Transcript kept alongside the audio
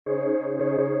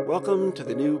Welcome to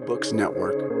the New Books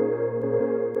Network.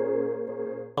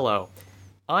 Hello,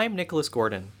 I'm Nicholas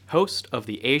Gordon, host of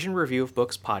the Asian Review of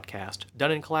Books podcast,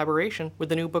 done in collaboration with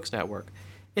the New Books Network.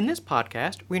 In this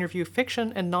podcast, we interview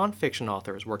fiction and nonfiction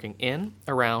authors working in,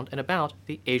 around, and about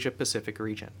the Asia-Pacific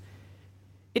region.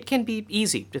 It can be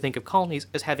easy to think of colonies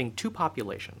as having two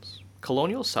populations,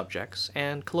 colonial subjects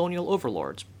and colonial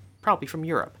overlords, probably from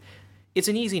Europe. It's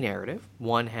an easy narrative.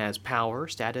 One has power,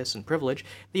 status, and privilege,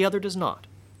 the other does not.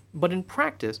 But in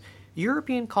practice,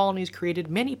 European colonies created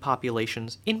many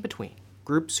populations in between,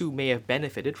 groups who may have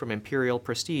benefited from imperial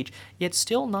prestige, yet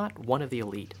still not one of the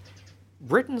elite.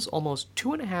 Britain's almost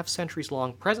 2.5 centuries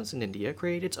long presence in India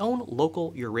created its own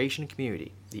local Eurasian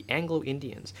community, the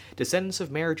Anglo-Indians, descendants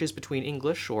of marriages between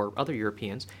English or other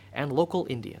Europeans and local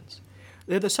Indians.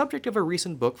 They're the subject of a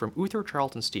recent book from Uther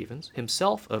Charlton Stevens,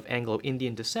 himself of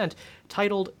Anglo-Indian descent,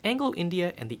 titled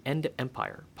Anglo-India and the End of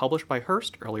Empire, published by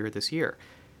Hearst earlier this year.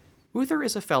 Uther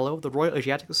is a fellow of the Royal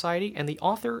Asiatic Society and the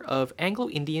author of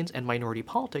Anglo-Indians and Minority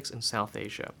Politics in South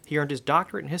Asia. He earned his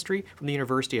doctorate in history from the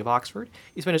University of Oxford.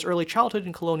 He spent his early childhood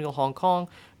in colonial Hong Kong.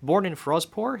 Born in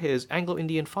Firozpur, his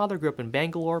Anglo-Indian father grew up in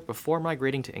Bangalore before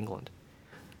migrating to England.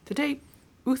 Today,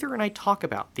 Uther and I talk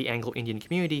about the Anglo-Indian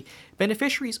community,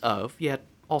 beneficiaries of, yet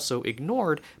also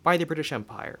ignored, by the British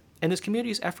Empire, and this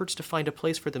community's efforts to find a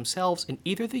place for themselves in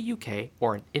either the UK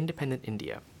or an independent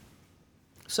India.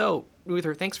 So,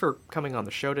 Uther, thanks for coming on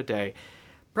the show today.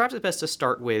 Perhaps it's best to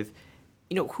start with,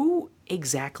 who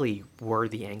exactly were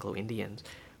the Anglo-Indians?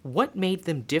 What made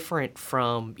them different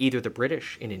from either the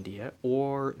British in India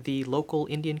or the local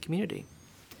Indian community?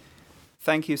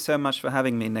 Thank you so much for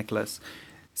having me, Nicholas.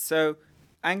 So,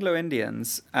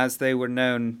 Anglo-Indians, as they were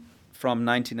known from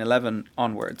 1911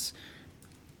 onwards,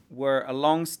 were a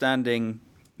long-standing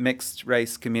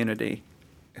mixed-race community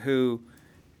who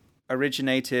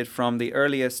originated from the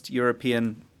earliest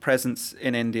European presence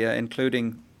in India,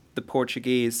 including the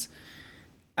Portuguese,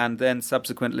 and then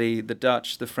subsequently the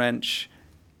Dutch, the French,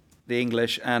 the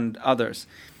English, and others.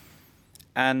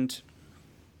 And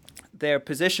their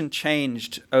position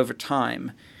changed over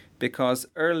time because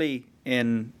early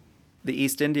in the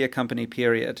East India Company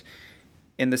period,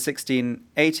 in the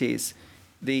 1680s,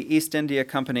 the East India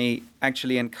Company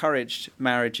actually encouraged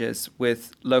marriages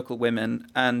with local women,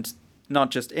 and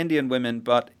not just Indian women,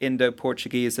 but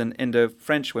Indo-Portuguese and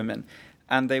Indo-French women.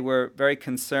 And they were very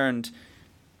concerned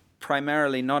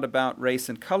primarily not about race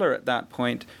and color at that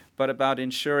point, but about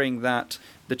ensuring that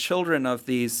the children of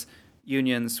these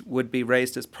unions would be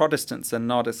raised as Protestants and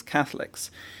not as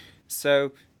Catholics.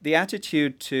 So the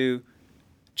attitude to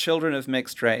children of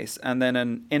mixed race and then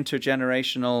an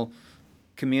intergenerational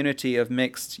community of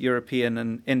mixed European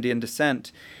and Indian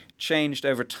descent changed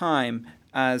over time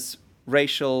as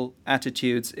racial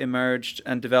attitudes emerged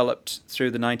and developed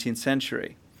through the 19th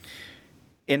century.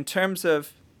 In terms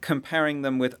of comparing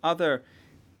them with other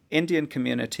Indian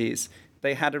communities,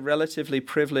 they had a relatively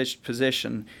privileged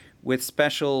position with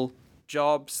special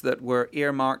jobs that were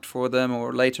earmarked for them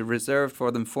or later reserved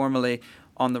for them formally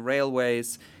on the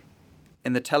railways,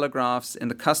 in the telegraphs, in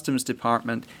the customs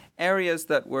department, areas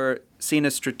that were seen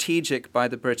as strategic by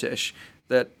the British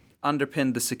that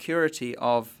underpinned the security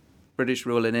of British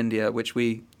rule in India, which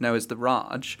we know as the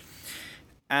Raj.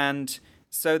 And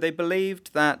so they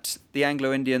believed that the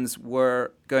Anglo-Indians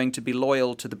were going to be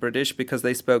loyal to the British because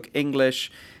they spoke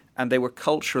English and they were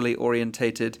culturally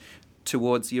orientated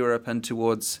towards Europe and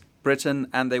towards Britain,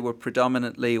 and they were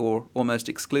predominantly or almost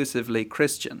exclusively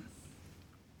Christian.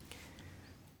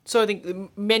 So I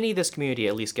think many of this community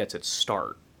at least gets its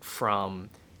start from,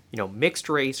 mixed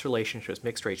race relationships,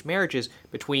 mixed race marriages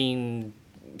between,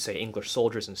 say, English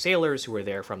soldiers and sailors who were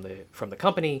there from the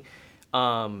company,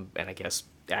 and I guess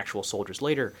actual soldiers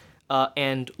later,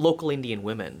 and local Indian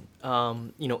women.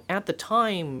 At the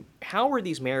time, how were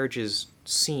these marriages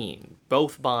seen,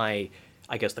 both by,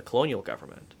 I guess, the colonial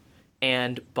government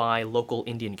and by local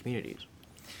Indian communities?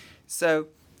 So,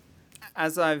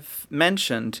 as I've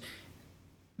mentioned,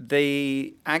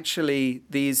 these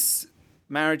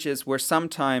marriages were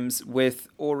sometimes with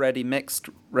already mixed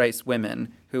race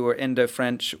women who were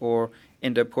Indo-French or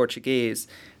Indo-Portuguese.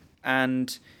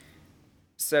 And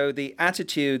so the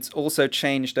attitudes also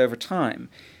changed over time.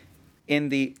 In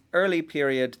the early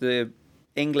period, the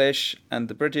English and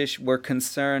the British were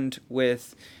concerned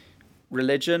with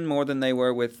religion more than they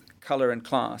were with color and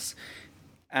class.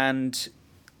 And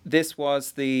this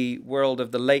was the world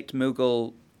of the late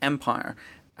Mughal Empire.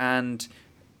 And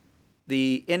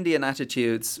the Indian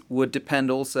attitudes would depend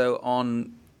also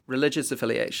on religious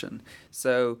affiliation.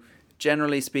 So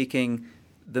generally speaking,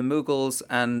 the Mughals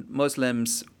and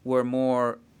Muslims were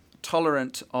more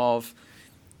tolerant of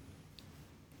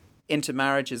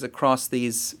intermarriages across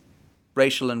these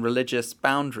racial and religious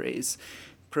boundaries,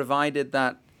 provided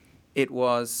that it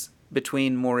was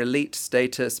between more elite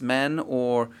status men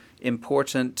or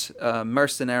important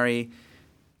mercenary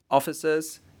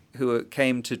officers who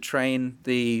came to train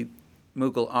the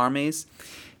Mughal armies.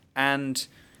 And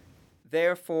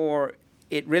therefore,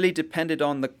 it really depended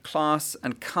on the class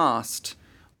and caste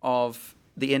of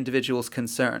the individuals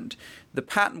concerned. The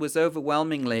pattern was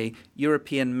overwhelmingly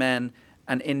European men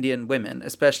and Indian women,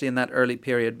 especially in that early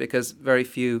period, because very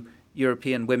few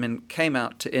European women came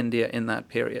out to India in that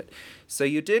period. So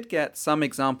you did get some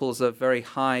examples of very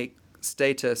high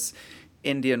status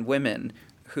Indian women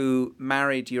who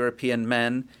married European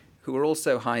men who were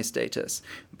also high status,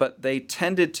 but they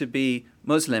tended to be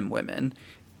Muslim women.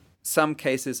 Some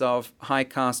cases of high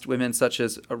caste women, such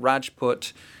as a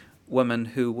Rajput woman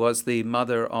who was the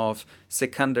mother of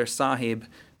Sikandar Sahib,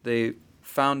 the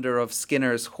founder of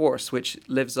Skinner's Horse, which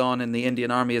lives on in the Indian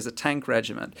Army as a tank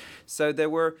regiment. So there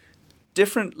were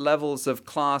different levels of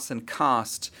class and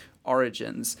caste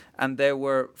origins, and there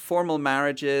were formal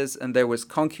marriages, and there was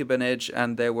concubinage,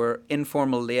 and there were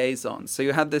informal liaisons. So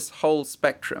you had this whole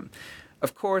spectrum.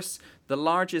 Of course, the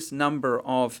largest number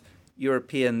of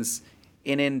Europeans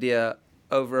in India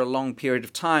over a long period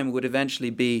of time would eventually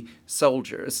be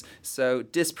soldiers. So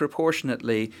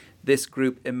disproportionately, this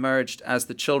group emerged as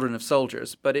the children of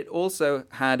soldiers. But it also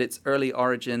had its early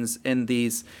origins in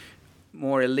these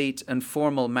more elite and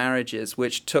formal marriages,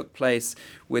 which took place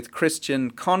with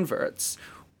Christian converts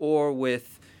or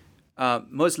with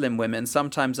Muslim women,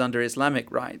 sometimes under Islamic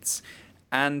rites.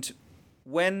 And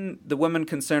when the woman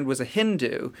concerned was a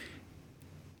Hindu,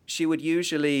 she would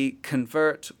usually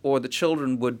convert, or the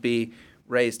children would be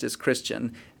raised as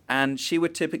Christian, and she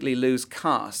would typically lose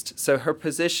caste. So her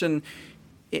position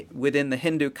within the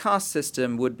Hindu caste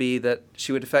system would be that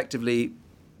she would effectively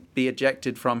be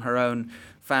ejected from her own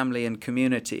family and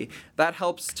community. That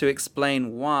helps to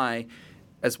explain why,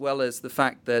 as well as the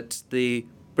fact that the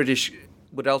British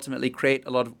would ultimately create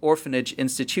a lot of orphanage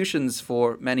institutions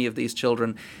for many of these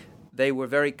children. They were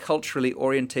very culturally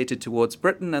orientated towards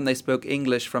Britain, and they spoke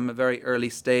English from a very early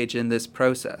stage in this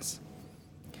process.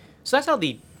 So that's how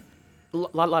a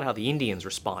lot how the Indians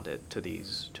responded to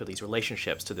these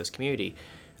relationships, to this community.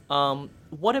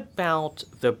 What about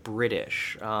the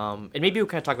British? And maybe we'll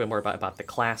kind of talk a bit more about the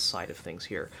class side of things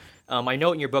here. I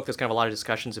know in your book there's kind of a lot of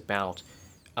discussions about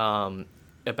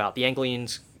the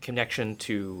Angles' connection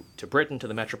to Britain, to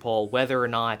the metropole, whether or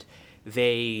not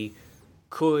they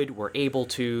could, were able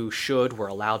to, should, were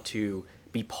allowed to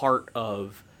be part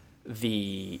of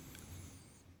the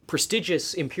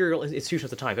prestigious imperial institutions at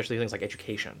the time, especially things like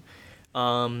education.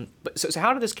 So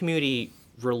how did this community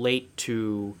relate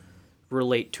to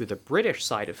the British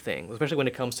side of things, especially when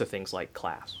it comes to things like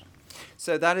class?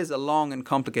 So that is a long and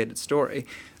complicated story,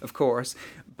 of course,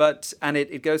 and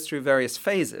it goes through various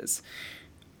phases.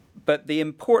 But the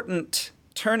important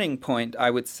turning point,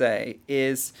 I would say,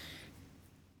 is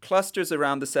clusters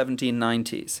around the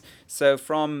 1790s. So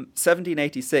from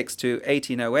 1786 to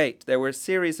 1808, there were a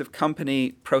series of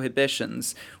company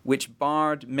prohibitions which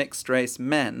barred mixed-race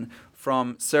men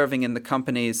from serving in the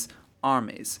company's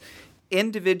armies.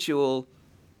 Individual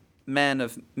men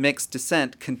of mixed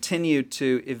descent continued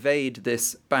to evade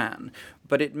this ban,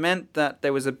 but it meant that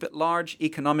there was a large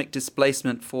economic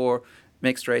displacement for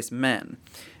mixed-race men.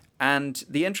 And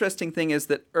the interesting thing is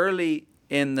that early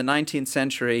in the 19th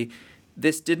century,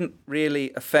 this didn't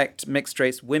really affect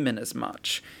mixed-race women as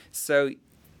much. So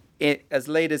as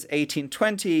late as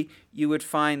 1820, you would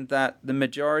find that the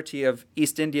majority of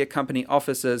East India Company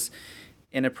officers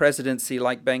in a presidency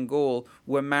like Bengal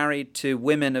were married to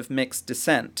women of mixed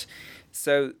descent.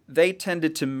 So they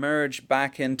tended to merge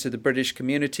back into the British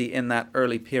community in that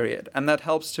early period. And that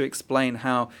helps to explain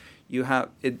how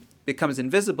it becomes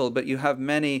invisible, but you have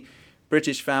many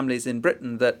British families in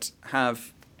Britain that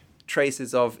have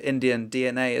traces of Indian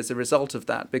DNA as a result of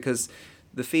that, because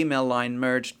the female line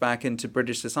merged back into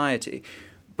British society.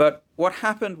 But what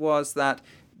happened was that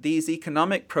these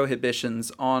economic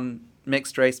prohibitions on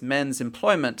mixed-race men's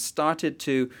employment started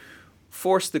to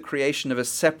force the creation of a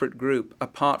separate group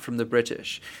apart from the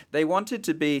British. They wanted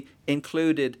to be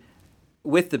included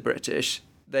with the British.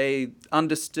 They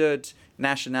understood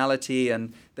nationality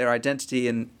and their identity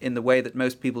in the way that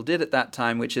most people did at that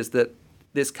time, which is that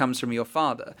this comes from your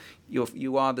father.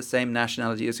 You are the same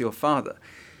nationality as your father.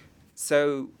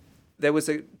 So there was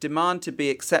a demand to be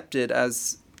accepted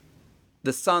as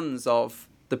the sons of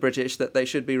the British, that they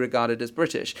should be regarded as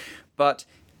British. But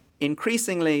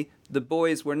increasingly, the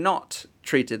boys were not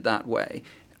treated that way.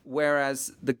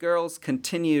 whereas the girls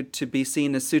continued to be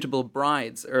seen as suitable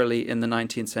brides early in the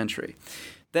 19th century.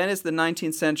 Then as the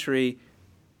 19th century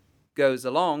goes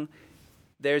along,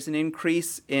 there's an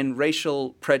increase in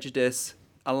racial prejudice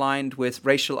aligned with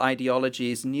racial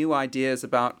ideologies, new ideas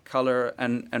about color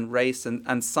and race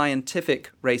and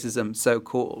scientific racism,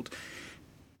 so-called.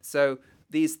 So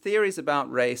these theories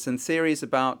about race and theories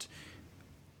about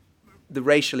the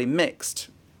racially mixed,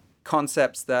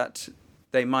 concepts that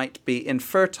they might be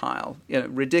infertile,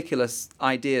 ridiculous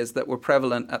ideas that were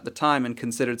prevalent at the time and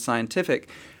considered scientific,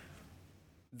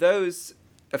 those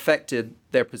affected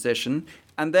their position.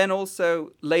 And then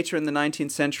also later in the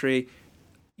 19th century,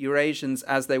 Eurasians,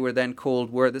 as they were then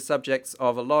called, were the subjects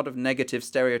of a lot of negative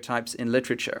stereotypes in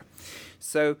literature.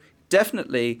 So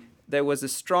definitely there was a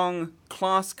strong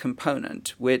class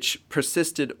component which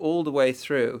persisted all the way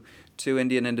through to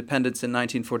Indian independence in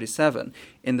 1947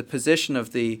 in the position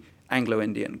of the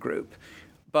Anglo-Indian group.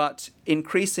 But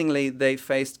increasingly they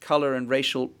faced color and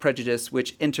racial prejudice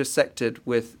which intersected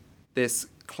with this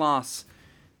class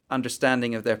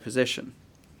understanding of their position.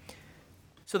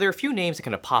 So there are a few names that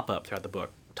kind of pop up throughout the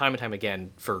book, time and time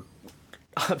again, for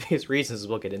obvious reasons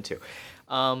we'll get into.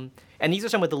 And these are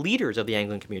some of the leaders of the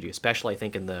Anglican community, especially I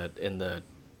think in the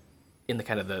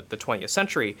kind of the 20th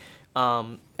century.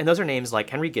 And those are names like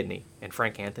Henry Gidney and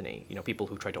Frank Anthony, people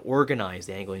who tried to organize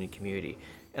the Anglo-Indian community.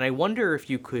 And I wonder if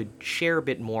you could share a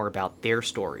bit more about their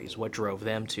stories, what drove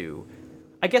them to,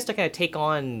 I guess, to kind of take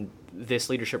on this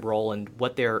leadership role and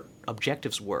what their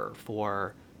objectives were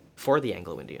for the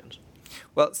Anglo-Indians.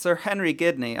 Well, Sir Henry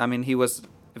Gidney, he was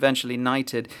eventually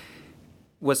knighted,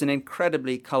 was an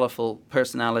incredibly colourful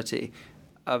personality,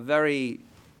 a very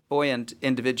buoyant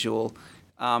individual.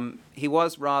 He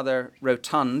was rather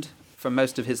rotund for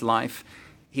most of his life.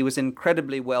 He was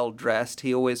incredibly well dressed.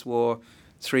 He always wore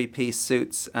three-piece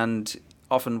suits and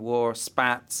often wore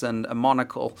spats and a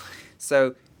monocle.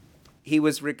 So he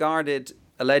was regarded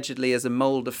allegedly as a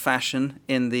mold of fashion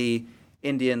in the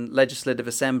Indian Legislative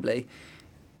Assembly.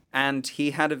 And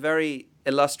he had a very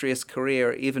illustrious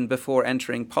career even before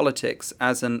entering politics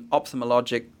as an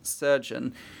ophthalmologic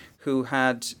surgeon who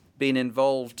had been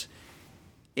involved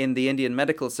in the Indian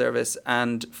Medical Service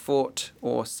and fought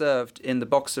or served in the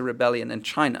Boxer Rebellion in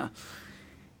China.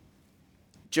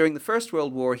 During the First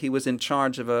World War, he was in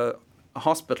charge of a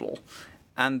hospital.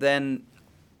 And then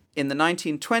in the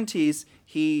 1920s,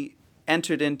 he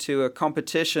entered into a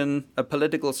competition, a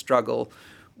political struggle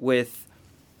with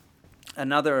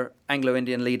another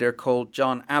Anglo-Indian leader called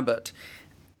John Abbott.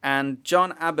 And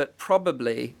John Abbott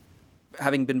probably,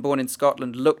 having been born in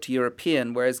Scotland, looked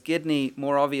European, whereas Gidney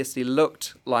more obviously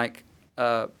looked like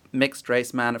a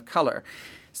mixed-race man of colour.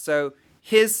 So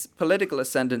his political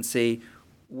ascendancy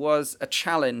was a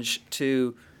challenge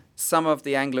to some of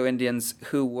the Anglo-Indians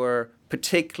who were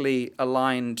particularly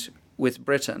aligned with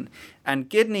Britain. And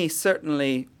Gidney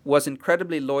certainly was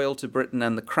incredibly loyal to Britain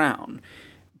and the Crown,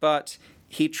 but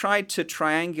he tried to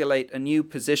triangulate a new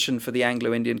position for the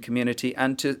Anglo-Indian community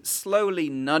and to slowly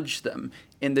nudge them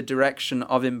in the direction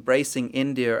of embracing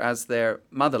India as their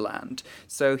motherland.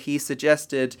 So he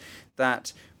suggested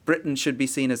that Britain should be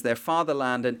seen as their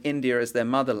fatherland and India as their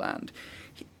motherland.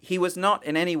 He was not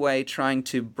in any way trying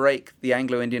to break the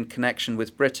Anglo-Indian connection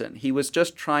with Britain. He was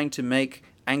just trying to make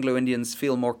Anglo-Indians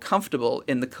feel more comfortable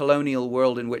in the colonial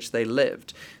world in which they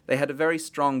lived. They had a very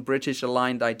strong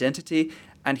British-aligned identity,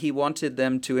 and he wanted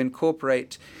them to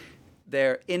incorporate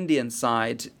their Indian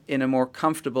side in a more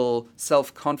comfortable,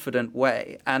 self-confident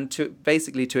way, and to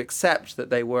basically to accept that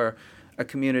they were a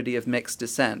community of mixed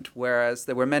descent, whereas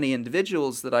there were many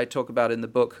individuals that I talk about in the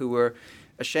book who were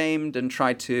ashamed and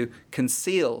tried to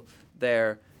conceal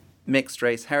their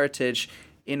mixed-race heritage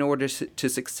in order to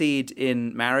succeed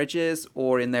in marriages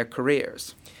or in their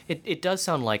careers. It does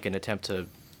sound like an attempt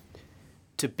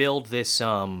to build this,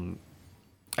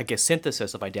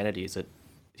 synthesis of identities. It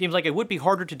seems like it would be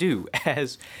harder to do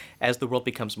as the world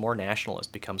becomes more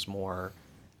nationalist, becomes more,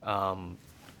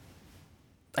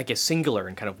 singular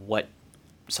in kind of what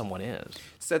someone is.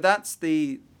 So that's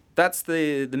the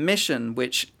mission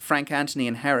which Frank Anthony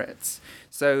inherits.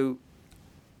 So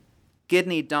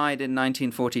Gidney died in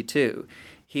 1942.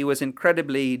 He was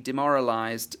incredibly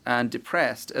demoralized and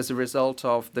depressed as a result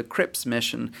of the Cripps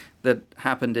mission that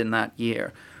happened in that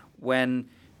year, when,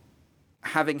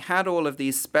 having had all of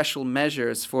these special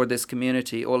measures for this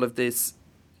community, all of this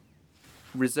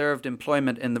reserved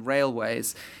employment in the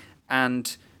railways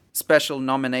and special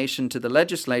nomination to the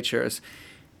legislatures,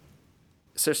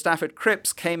 Sir Stafford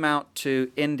Cripps came out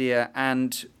to India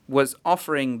and was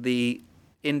offering the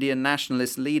Indian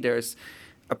nationalist leaders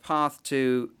a path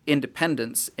to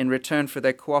independence in return for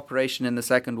their cooperation in the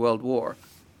Second World War.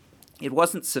 It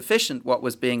wasn't sufficient what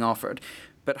was being offered,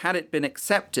 but had it been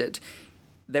accepted,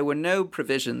 there were no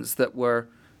provisions that were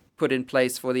put in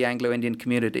place for the Anglo-Indian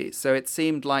community. So it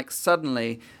seemed like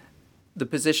suddenly the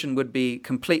position would be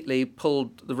completely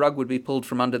pulled, the rug would be pulled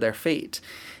from under their feet.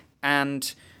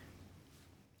 And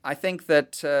I think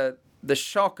that the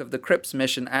shock of the Cripps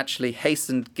mission actually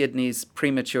hastened Gidney's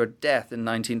premature death in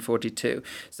 1942.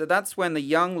 So that's when the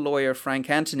young lawyer Frank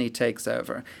Anthony takes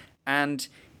over. And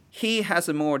he has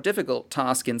a more difficult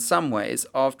task in some ways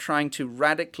of trying to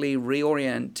radically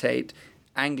reorientate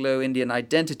Anglo-Indian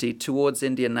identity towards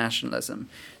Indian nationalism.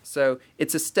 So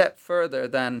it's a step further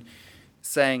than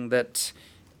saying that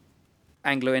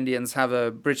Anglo-Indians have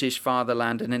a British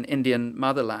fatherland and an Indian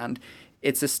motherland.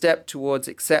 It's a step towards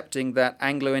accepting that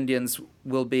Anglo-Indians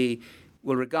will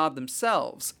regard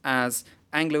themselves as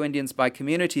Anglo-Indians by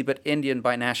community, but Indian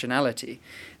by nationality.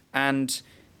 And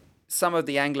some of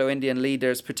the Anglo-Indian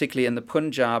leaders, particularly in the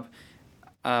Punjab,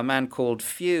 a man called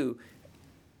Few,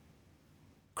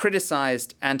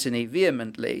 criticized Anthony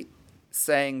vehemently,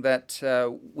 saying that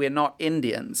we're not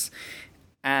Indians.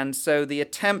 And so the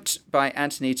attempt by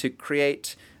Anthony to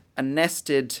create a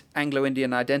nested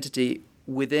Anglo-Indian identity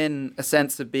within a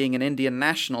sense of being an Indian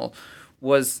national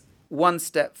was one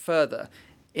step further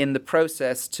in the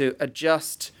process to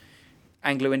adjust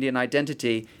Anglo-Indian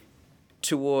identity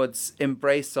towards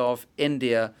embrace of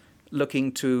India,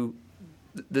 looking to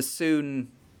the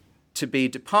soon-to-be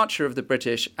departure of the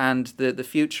British and the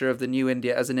future of the new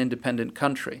India as an independent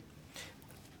country.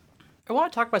 I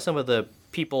want to talk about some of the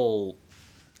people,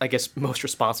 I guess, most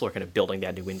responsible for kind of building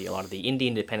that new India, a lot of the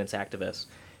Indian independence activists,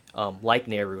 like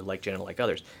Nehru, like Jinnah, like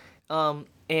others.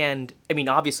 And, I mean,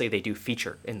 obviously they do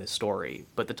feature in this story,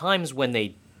 but the times when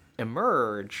they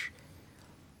emerge,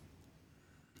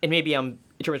 and maybe I'm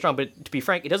interpreting wrong, but to be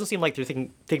frank, it doesn't seem like they're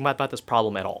thinking about this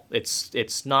problem at all.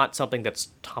 It's not something that's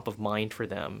top of mind for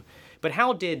them. But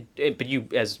but you,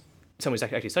 as someone who's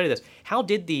actually studied this, how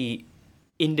did the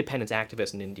independence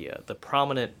activists in India, the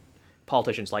prominent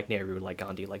politicians like Nehru, like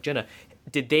Gandhi, like Jinnah,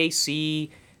 did they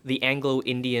see the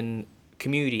Anglo-Indian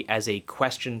community as a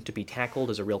question to be tackled,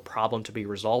 as a real problem to be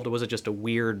resolved, or was it just a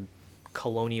weird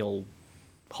colonial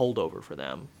holdover for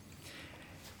them?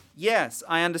 Yes,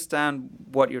 I understand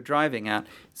what you're driving at.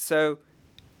 So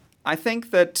I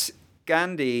think that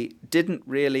Gandhi didn't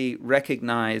really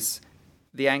recognize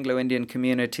the Anglo-Indian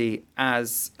community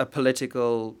as a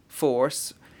political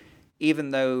force,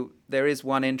 even though there is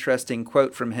one interesting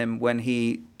quote from him when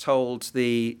he told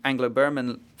the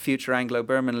future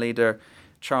Anglo-Burman leader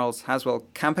Charles Haswell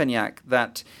Campagnac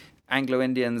that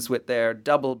Anglo-Indians with their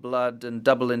double blood and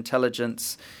double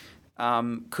intelligence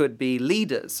could be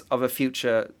leaders of a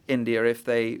future India if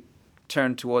they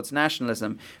turned towards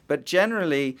nationalism. But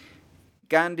generally,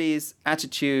 Gandhi's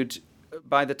attitude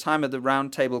by the time of the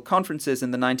Round Table conferences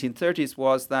in the 1930s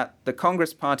was that the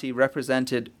Congress Party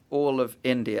represented all of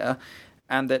India,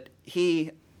 and that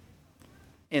he,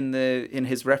 in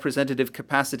his representative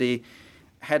capacity,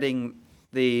 heading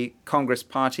the Congress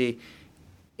Party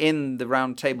in the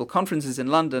Round Table conferences in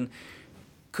London,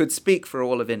 could speak for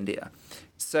all of India.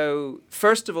 So,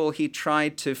 first of all, he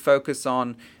tried to focus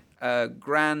on a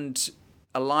grand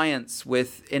alliance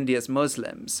with India's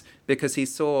Muslims, because he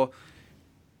saw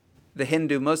the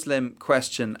Hindu-Muslim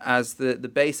question as the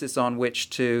basis on which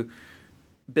to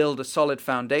build a solid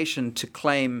foundation to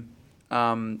claim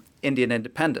Indian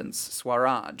independence,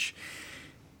 Swaraj.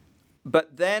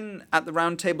 But then at the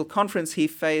Round Table Conference, he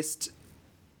faced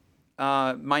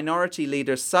minority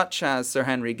leaders such as Sir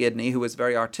Henry Gidney, who was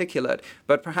very articulate,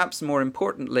 but perhaps more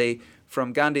importantly,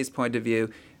 from Gandhi's point of view,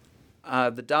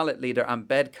 the Dalit leader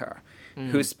Ambedkar,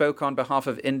 who spoke on behalf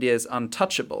of India's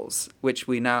untouchables, which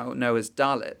we now know as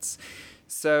Dalits.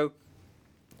 So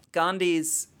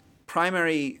Gandhi's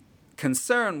primary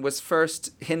concern was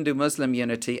first Hindu-Muslim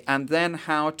unity, and then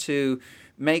how to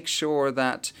make sure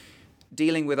that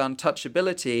dealing with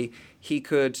untouchability, he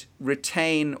could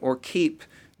retain or keep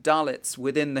Dalits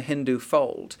within the Hindu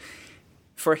fold.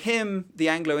 For him, the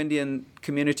Anglo-Indian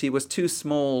community was too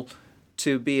small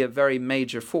to be a very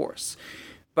major force.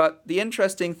 But the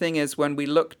interesting thing is, when we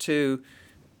look to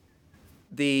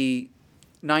the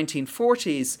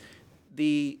 1940s,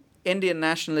 the Indian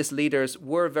nationalist leaders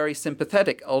were very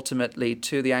sympathetic ultimately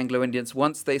to the Anglo-Indians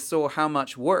once they saw how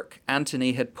much work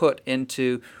Anthony had put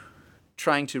into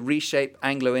trying to reshape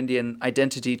Anglo-Indian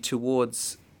identity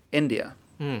towards India.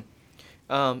 And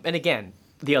again,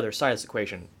 the other side of this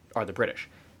equation are the British.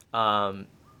 And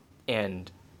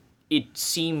it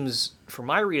seems, from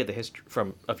my read of the history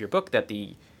of your book, that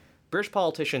the British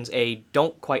politicians,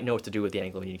 don't quite know what to do with the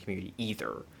Anglo-Indian community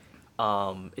either.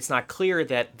 It's not clear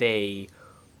that they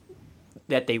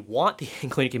that they want the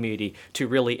Anglo-Indian community to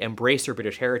really embrace their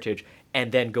British heritage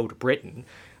and then go to Britain.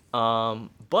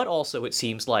 But also it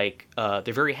seems like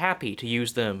they're very happy to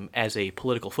use them as a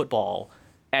political football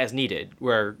as needed,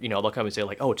 where, they'll come and say,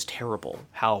 like, oh, it's terrible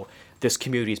how this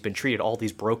community has been treated, all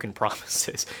these broken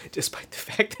promises, despite the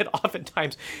fact that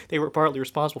oftentimes they were partly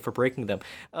responsible for breaking them.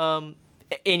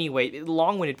 Anyway,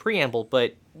 long-winded preamble,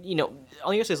 but, all you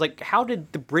gotta say is, like, how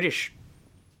did the British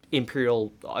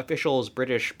imperial officials,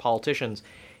 British politicians,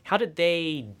 how did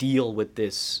they deal with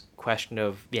this question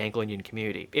of the Anglo-Indian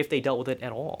community, if they dealt with it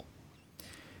at all?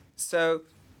 So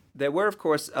there were, of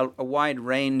course, a wide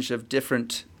range of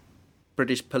different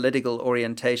British political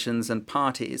orientations and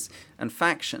parties and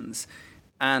factions,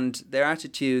 and their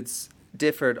attitudes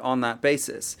differed on that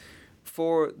basis.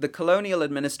 For the colonial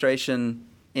administration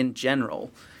in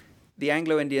general, the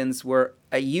Anglo-Indians were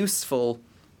a useful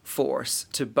force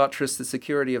to buttress the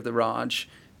security of the Raj,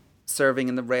 serving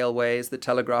in the railways, the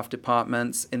telegraph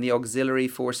departments, in the auxiliary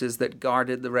forces that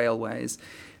guarded the railways.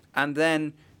 And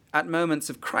then, at moments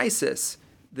of crisis,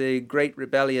 the Great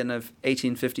Rebellion of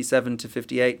 1857 to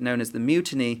 58, known as the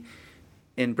Mutiny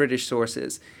in British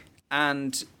sources,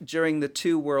 and during the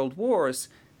two world wars,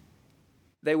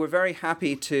 they were very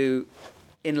happy to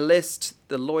enlist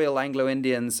the loyal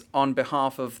Anglo-Indians on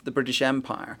behalf of the British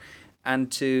Empire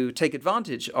and to take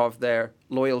advantage of their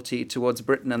loyalty towards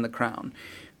Britain and the Crown.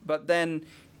 But then,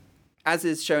 as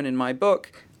is shown in my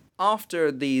book,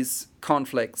 after these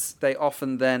conflicts, they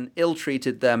often then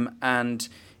ill-treated them and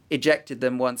ejected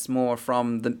them once more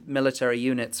from the military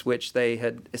units which they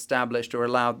had established or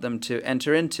allowed them to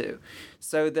enter into.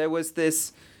 So there was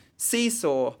this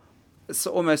seesaw,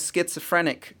 almost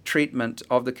schizophrenic treatment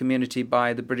of the community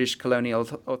by the British colonial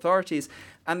authorities.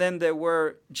 And then there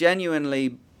were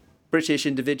genuinely British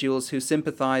individuals who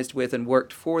sympathized with and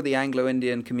worked for the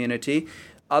Anglo-Indian community,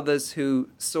 others who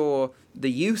saw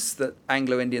the use that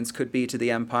Anglo-Indians could be to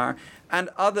the empire, and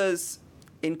others,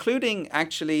 including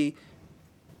actually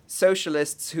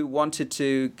socialists who wanted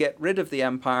to get rid of the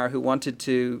empire, who wanted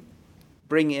to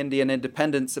bring Indian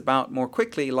independence about more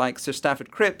quickly, like Sir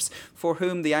Stafford Cripps, for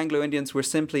whom the Anglo-Indians were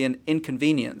simply an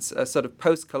inconvenience, a sort of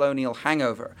post-colonial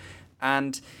hangover.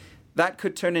 And that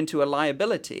could turn into a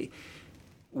liability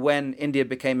when India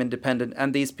became independent,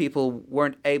 and these people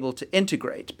weren't able to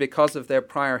integrate because of their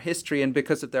prior history and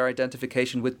because of their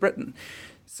identification with Britain.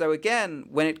 So again,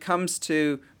 when it comes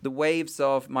to the waves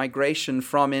of migration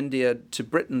from India to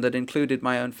Britain that included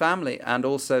my own family, and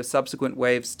also subsequent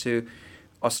waves to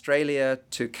Australia,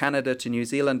 to Canada, to New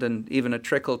Zealand, and even a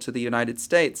trickle to the United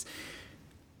States,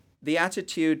 the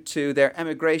attitude to their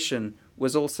emigration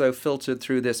was also filtered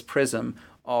through this prism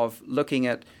of looking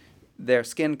at their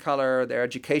skin color, their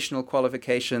educational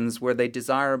qualifications, were they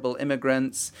desirable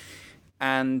immigrants?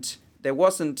 And there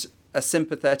wasn't a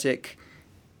sympathetic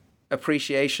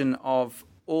appreciation of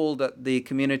all that the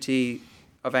community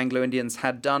of Anglo-Indians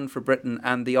had done for Britain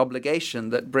and the obligation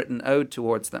that Britain owed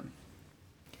towards them.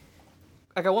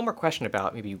 I got one more question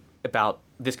about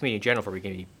this community in general, before we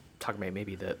can talk about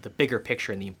maybe the bigger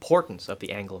picture and the importance of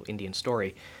the Anglo-Indian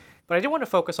story. But I did want to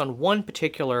focus on one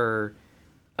particular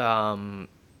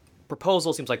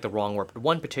proposal, seems like the wrong word, but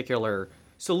one particular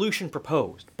solution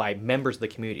proposed by members of the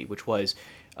community, which was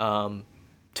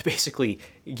to basically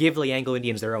give the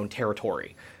Anglo-Indians their own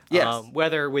territory. Yes.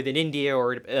 Whether within India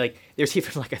or, like, there's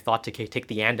even like a thought to take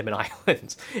the Andaman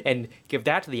Islands and give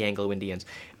that to the Anglo-Indians.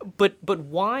 But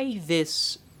why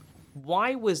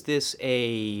was this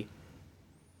an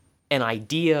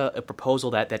idea, a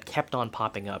proposal that kept on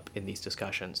popping up in these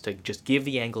discussions, to just give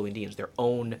the Anglo-Indians their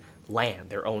own land,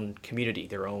 their own community,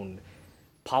 their own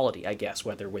polity, I guess,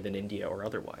 whether within India or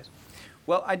otherwise?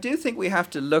 Well, I do think we have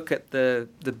to look at the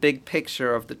big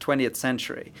picture of the 20th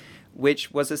century,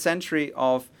 which was a century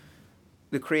of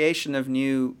the creation of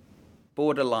new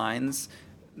border lines,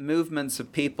 movements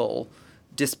of people,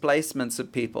 displacements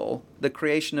of people, the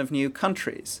creation of new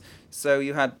countries. So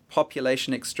you had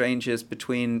population exchanges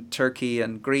between Turkey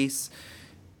and Greece.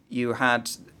 You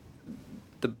had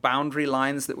the boundary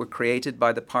lines that were created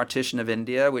by the partition of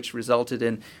India, which resulted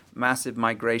in massive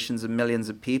migrations of millions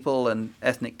of people and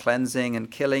ethnic cleansing and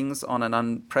killings on an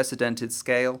unprecedented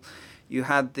scale. You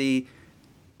had the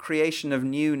creation of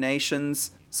new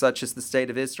nations, such as the State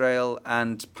of Israel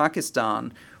and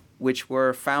Pakistan, which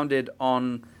were founded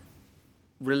on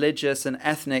religious and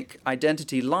ethnic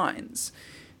identity lines.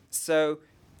 So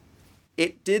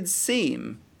it did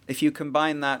seem, if you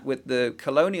combine that with the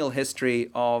colonial history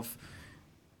of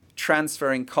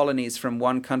transferring colonies from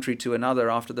one country to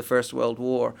another after the First World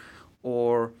War,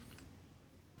 or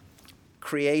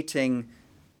creating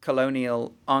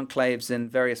colonial enclaves in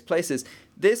various places,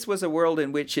 this was a world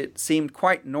in which it seemed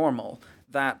quite normal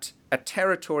that a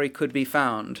territory could be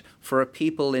found for a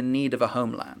people in need of a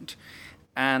homeland.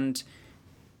 And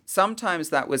sometimes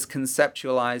that was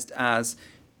conceptualized as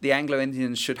the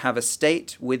Anglo-Indians should have a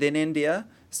state within India,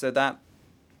 so that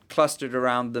clustered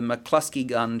around the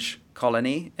McCluskey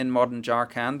colony in modern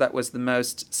Jharkhand. That was the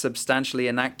most substantially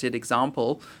enacted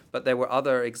example, but there were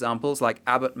other examples like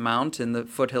Abbot Mount in the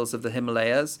foothills of the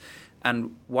Himalayas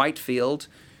and Whitefield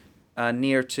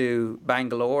near to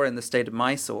Bangalore in the state of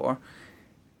Mysore.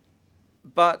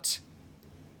 But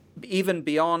even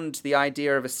beyond the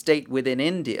idea of a state within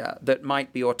India that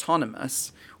might be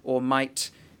autonomous or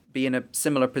might be in a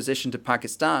similar position to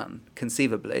Pakistan,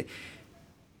 conceivably,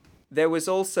 there was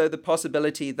also the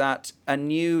possibility that a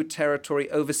new territory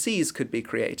overseas could be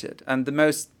created. And the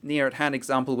most near-at-hand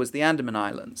example was the Andaman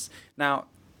Islands. Now,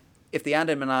 if the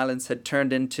Andaman Islands had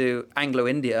turned into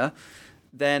Anglo-India,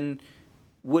 then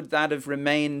would that have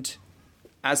remained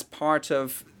as part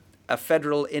of a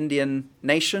federal Indian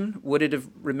nation? Would it have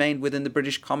remained within the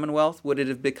British Commonwealth? Would it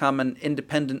have become an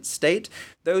independent state?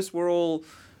 Those were all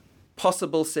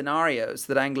possible scenarios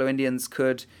that Anglo-Indians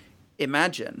could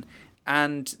imagine.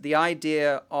 And the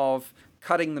idea of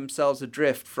cutting themselves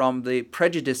adrift from the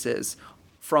prejudices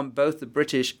from both the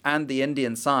British and the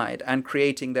Indian side and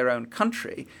creating their own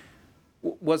country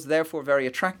was therefore very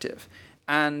attractive.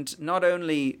 And not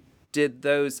only did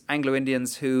those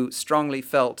Anglo-Indians who strongly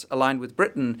felt aligned with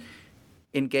Britain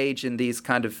engage in these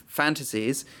kind of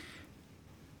fantasies,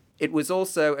 it was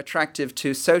also attractive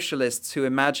to socialists who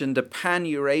imagined a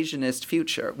pan-Eurasianist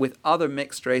future with other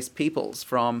mixed-race peoples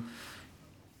from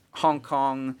Hong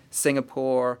Kong,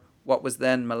 Singapore, what was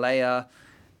then Malaya,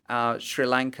 Sri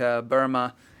Lanka,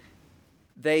 Burma.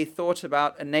 They thought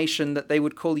about a nation that they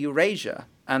would call Eurasia,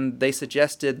 and they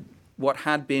suggested what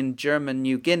had been German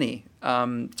New Guinea,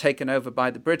 taken over by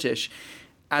the British,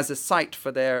 as a site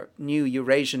for their new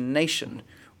Eurasian nation,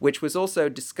 which was also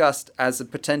discussed as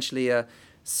potentially a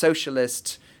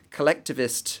socialist,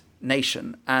 collectivist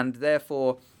nation, and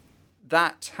therefore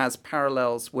that has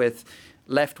parallels with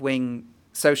left-wing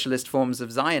socialist forms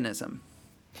of Zionism.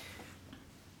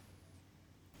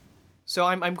 So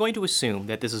I'm going to assume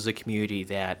that this is a community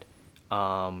that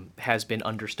has been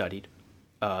understudied.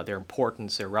 Their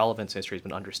importance, their relevance, history has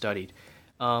been understudied.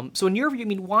 So in your view, I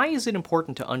mean, why is it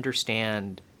important to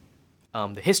understand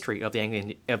the history of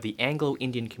the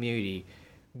Anglo-Indian community,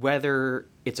 whether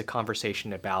it's a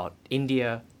conversation about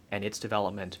India and its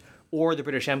development, or the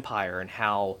British Empire and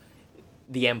how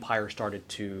the empire started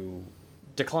to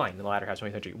decline in the latter half of the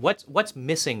 20th century? What's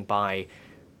missing by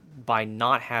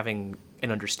not having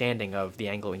an understanding of the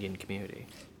Anglo-Indian community?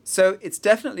 So it's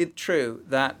definitely true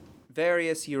that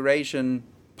various Eurasian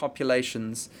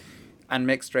populations and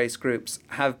mixed race groups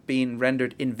have been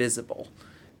rendered invisible,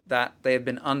 that they have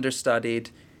been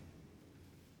understudied.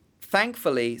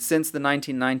 Thankfully, since the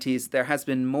 1990s, there has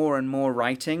been more and more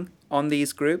writing on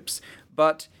these groups,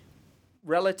 but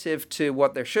relative to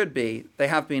what there should be, they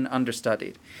have been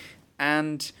understudied.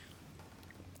 And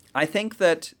I think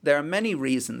that there are many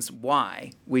reasons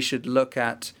why we should look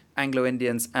at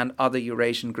Anglo-Indians and other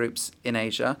Eurasian groups in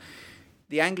Asia.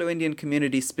 The Anglo-Indian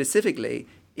community specifically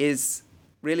is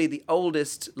really the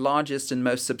oldest, largest, and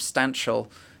most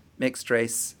substantial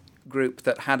mixed-race group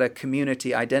that had a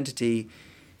community identity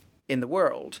in the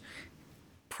world.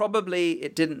 Probably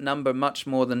it didn't number much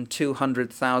more than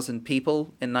 200,000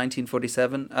 people in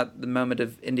 1947 at the moment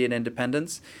of Indian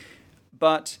independence,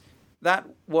 but that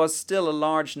was still a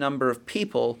large number of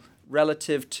people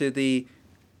relative to the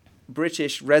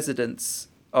British residents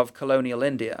of colonial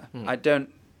India. I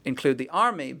don't include the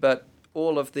army, but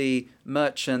all of the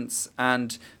merchants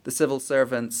and the civil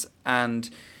servants and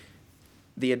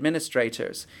the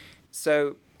administrators.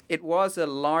 So it was a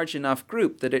large enough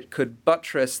group that it could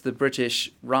buttress the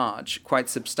British Raj quite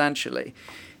substantially.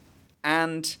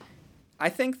 And I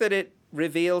think that it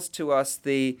reveals to us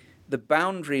the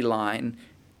boundary line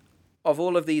of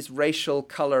all of these racial,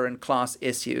 color, and class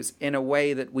issues in a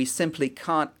way that we simply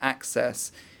can't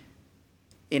access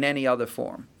in any other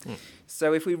form.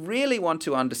 So if we really want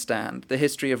to understand the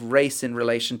history of race in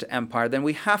relation to empire, then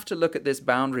we have to look at this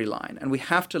boundary line, and we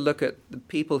have to look at the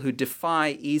people who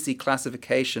defy easy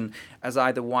classification as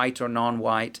either white or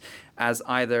non-white, as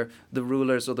either the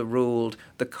rulers or the ruled,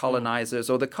 the colonizers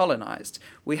or the colonized.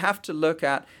 We have to look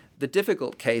at the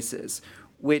difficult cases,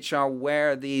 which are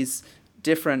where these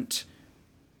different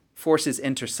forces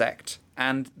intersect.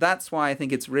 And that's why I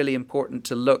think it's really important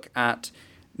to look at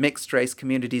mixed race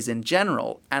communities in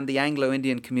general and the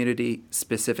Anglo-Indian community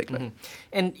specifically.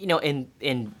 And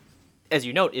and as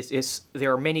you note,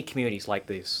 there are many communities like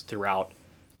this throughout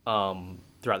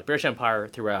throughout the British Empire,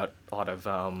 throughout a lot of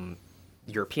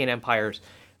European empires.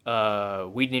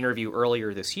 We did an interview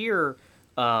earlier this year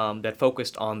that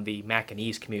focused on the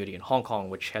Macanese community in Hong Kong,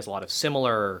 which has a lot of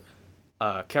similar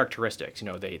characteristics.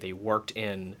 They worked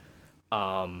in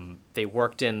the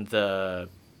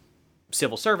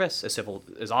civil service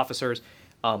as officers.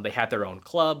 They had their own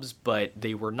clubs, but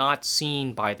they were not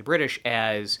seen by the British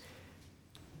as,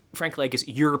 frankly, I guess,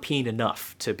 European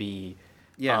enough to be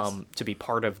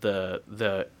part of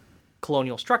the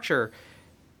colonial structure.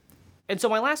 And so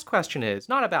my last question is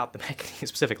not about the Macanese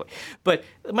specifically, but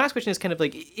my last question is kind of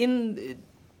like we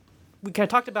kind of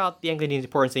talked about the Anglo-Indian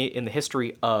importance in the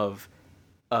history of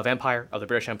empire, of the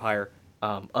British Empire,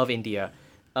 of India.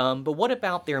 But what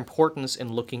about their importance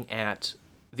in looking at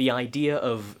the idea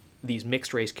of these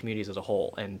mixed race communities as a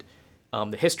whole, and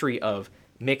the history of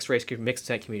mixed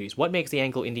descent communities? What makes the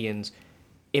Anglo-Indians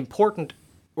important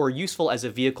or useful as a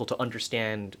vehicle to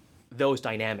understand those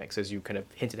dynamics, as you kind of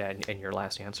hinted at in your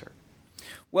last answer?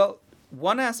 Well,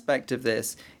 one aspect of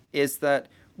this is that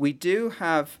we do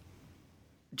have,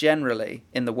 generally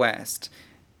in the West,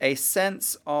 a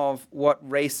sense of what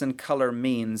race and color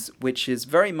means, which is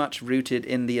very much rooted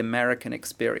in the American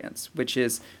experience, which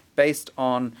is based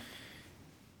on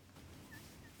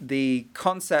the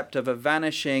concept of a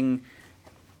vanishing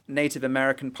Native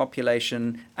American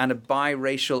population and a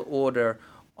biracial order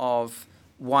of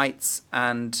whites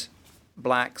and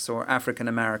blacks or African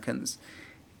Americans.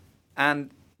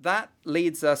 And that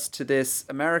leads us to this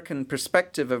American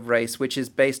perspective of race, which is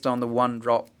based on the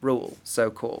one-drop rule,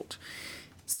 so-called.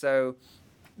 So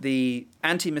the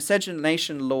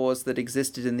anti-miscegenation laws that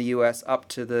existed in the U.S. up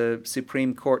to the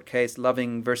Supreme Court case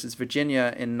Loving versus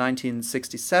Virginia in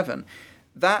 1967,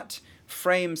 that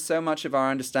frames so much of our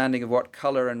understanding of what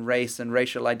color and race and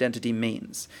racial identity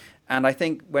means. And I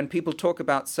think when people talk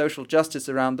about social justice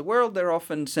around the world, they're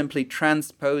often simply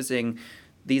transposing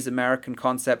these American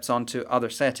concepts onto other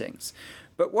settings.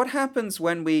 But what happens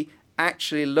when we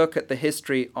actually look at the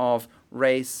history of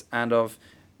race and of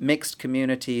mixed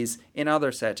communities in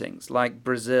other settings, like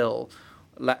Brazil,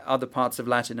 other parts of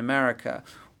Latin America,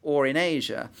 or in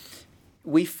Asia?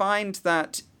 We find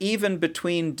that even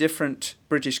between different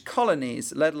British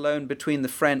colonies, let alone between the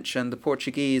French and the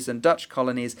Portuguese and Dutch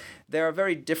colonies, there are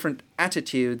very different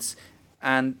attitudes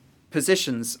and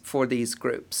positions for these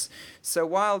groups. So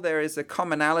while there is a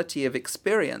commonality of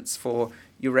experience for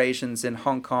Eurasians in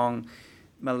Hong Kong,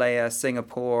 Malaya,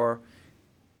 Singapore,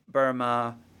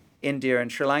 Burma, India, and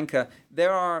Sri Lanka,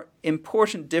 there are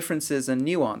important differences and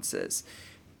nuances.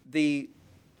 The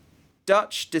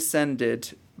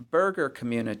Dutch-descended Burgher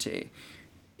community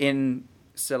in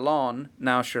Ceylon,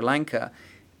 now Sri Lanka,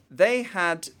 they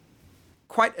had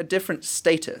quite a different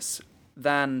status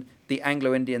than the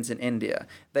Anglo-Indians in India.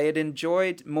 They had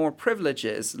enjoyed more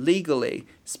privileges, legally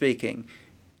speaking,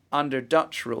 under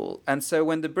Dutch rule. And so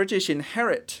when the British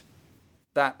inherit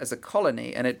that as a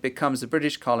colony and it becomes a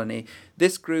British colony,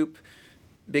 this group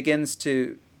begins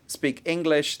to speak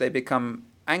English, they become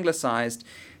anglicized,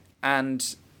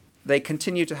 and they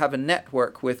continue to have a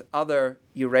network with other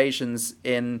Eurasians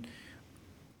in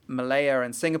Malaya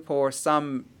and Singapore.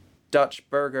 Some Dutch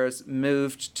burghers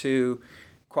moved to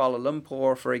Kuala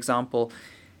Lumpur, for example.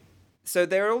 So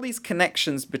there are all these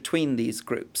connections between these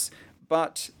groups.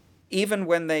 But even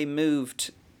when they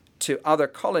moved to other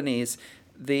colonies,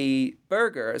 the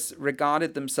burghers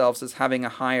regarded themselves as having a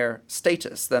higher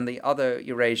status than the other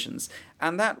Eurasians.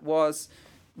 And that was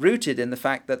rooted in the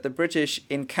fact that the British,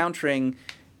 encountering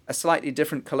a slightly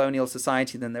different colonial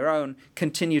society than their own,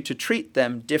 continued to treat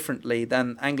them differently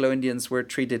than Anglo-Indians were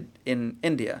treated in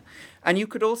India. And you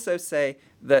could also say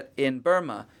that in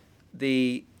Burma,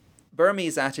 the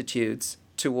Burmese attitudes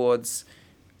towards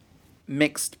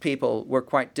mixed people were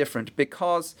quite different,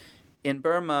 because in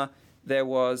Burma there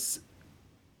was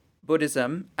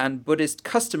Buddhism and Buddhist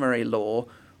customary law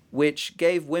which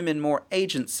gave women more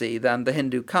agency than the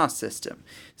Hindu caste system,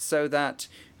 so that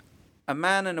a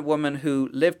man and a woman who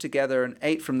lived together and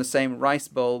ate from the same rice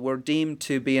bowl were deemed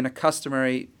to be in a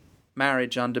customary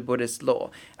marriage under Buddhist law.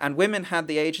 And women had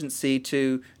the agency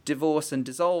to divorce and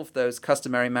dissolve those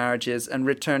customary marriages and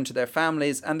return to their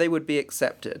families, and they would be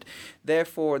accepted.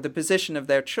 Therefore, the position of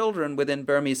their children within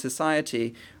Burmese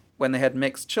society, when they had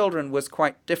mixed children, was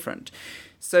quite different.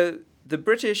 So the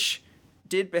British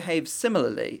did behave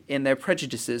similarly in their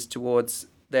prejudices towards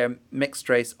their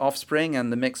mixed-race offspring and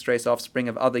the mixed-race offspring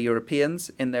of other Europeans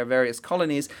in their various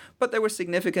colonies, but there were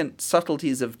significant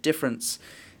subtleties of difference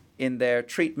in their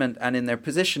treatment and in their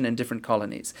position in different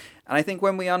colonies. And I think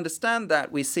when we understand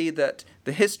that, we see that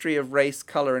the history of race,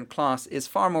 color, and class is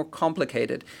far more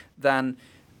complicated than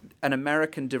an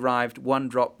American-derived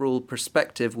one-drop rule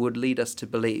perspective would lead us to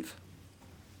believe.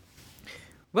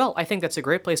 Well, I think that's a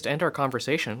great place to end our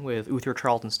conversation with Uther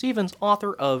Charlton Stevens,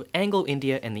 author of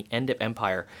Anglo-India and the End of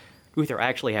Empire. Uther, I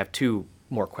actually have two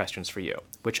more questions for you,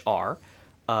 which are,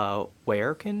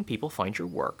 where can people find your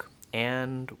work?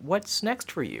 And what's next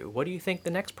for you? What do you think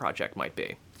the next project might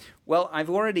be? Well, I've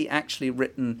already actually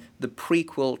written the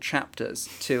prequel chapters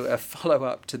to a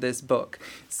follow-up to this book.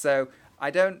 So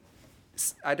I don't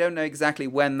know exactly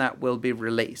when that will be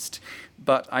released,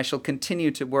 but I shall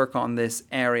continue to work on this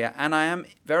area. And I am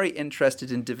very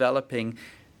interested in developing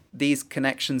these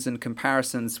connections and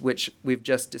comparisons which we've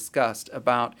just discussed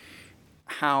about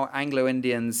how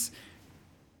Anglo-Indians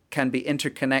can be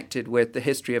interconnected with the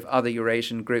history of other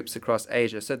Eurasian groups across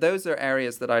Asia. So those are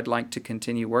areas that I'd like to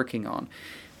continue working on.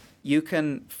 You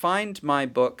can find my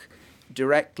book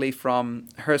directly from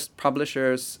Hurst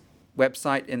Publishers'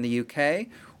 website in the UK,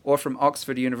 or from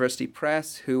Oxford University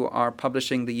Press, who are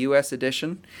publishing the US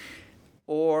edition,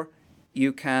 or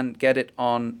you can get it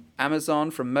on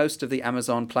Amazon from most of the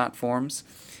Amazon platforms,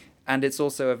 and it's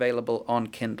also available on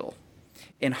Kindle.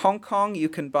 In Hong Kong, you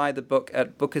can buy the book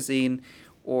at Bookazine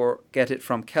or get it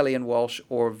from Kelly & Walsh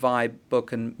or Vibe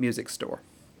Book and Music Store.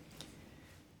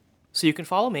 So you can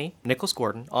follow me, Nicholas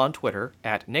Gordon, on Twitter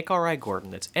at NickRIGordon.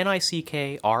 That's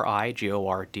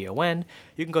NickRIGordon.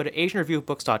 You can go to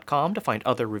AsianReviewBooks.com to find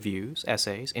other reviews,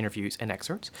 essays, interviews, and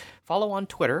excerpts. Follow on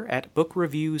Twitter at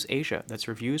BookReviewsAsia. That's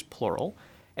reviews plural.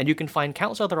 And you can find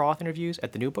countless other author interviews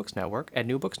at the New Books Network at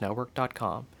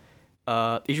newbooksnetwork.com.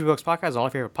 Asian Books Podcast is on all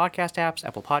your favorite podcast apps,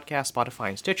 Apple Podcasts, Spotify,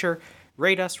 and Stitcher.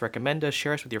 Rate us, recommend us,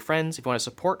 share us with your friends if you want to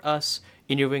support us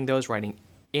in interviewing those writing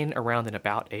in, around, and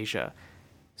about Asia.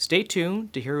 Stay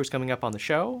tuned to hear who's coming up on the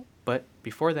show, but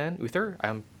before then, Uther,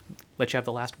 I'll let you have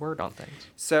the last word on things.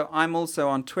 So I'm also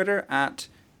on Twitter at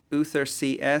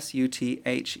UtherCS,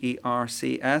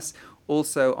 UTHERCS,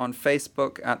 also on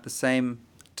Facebook at the same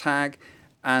tag,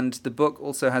 and the book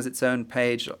also has its own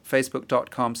page,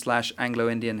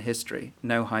 facebook.com/Anglo-Indian History,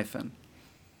 no hyphen.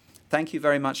 Thank you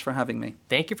very much for having me.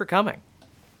 Thank you for coming.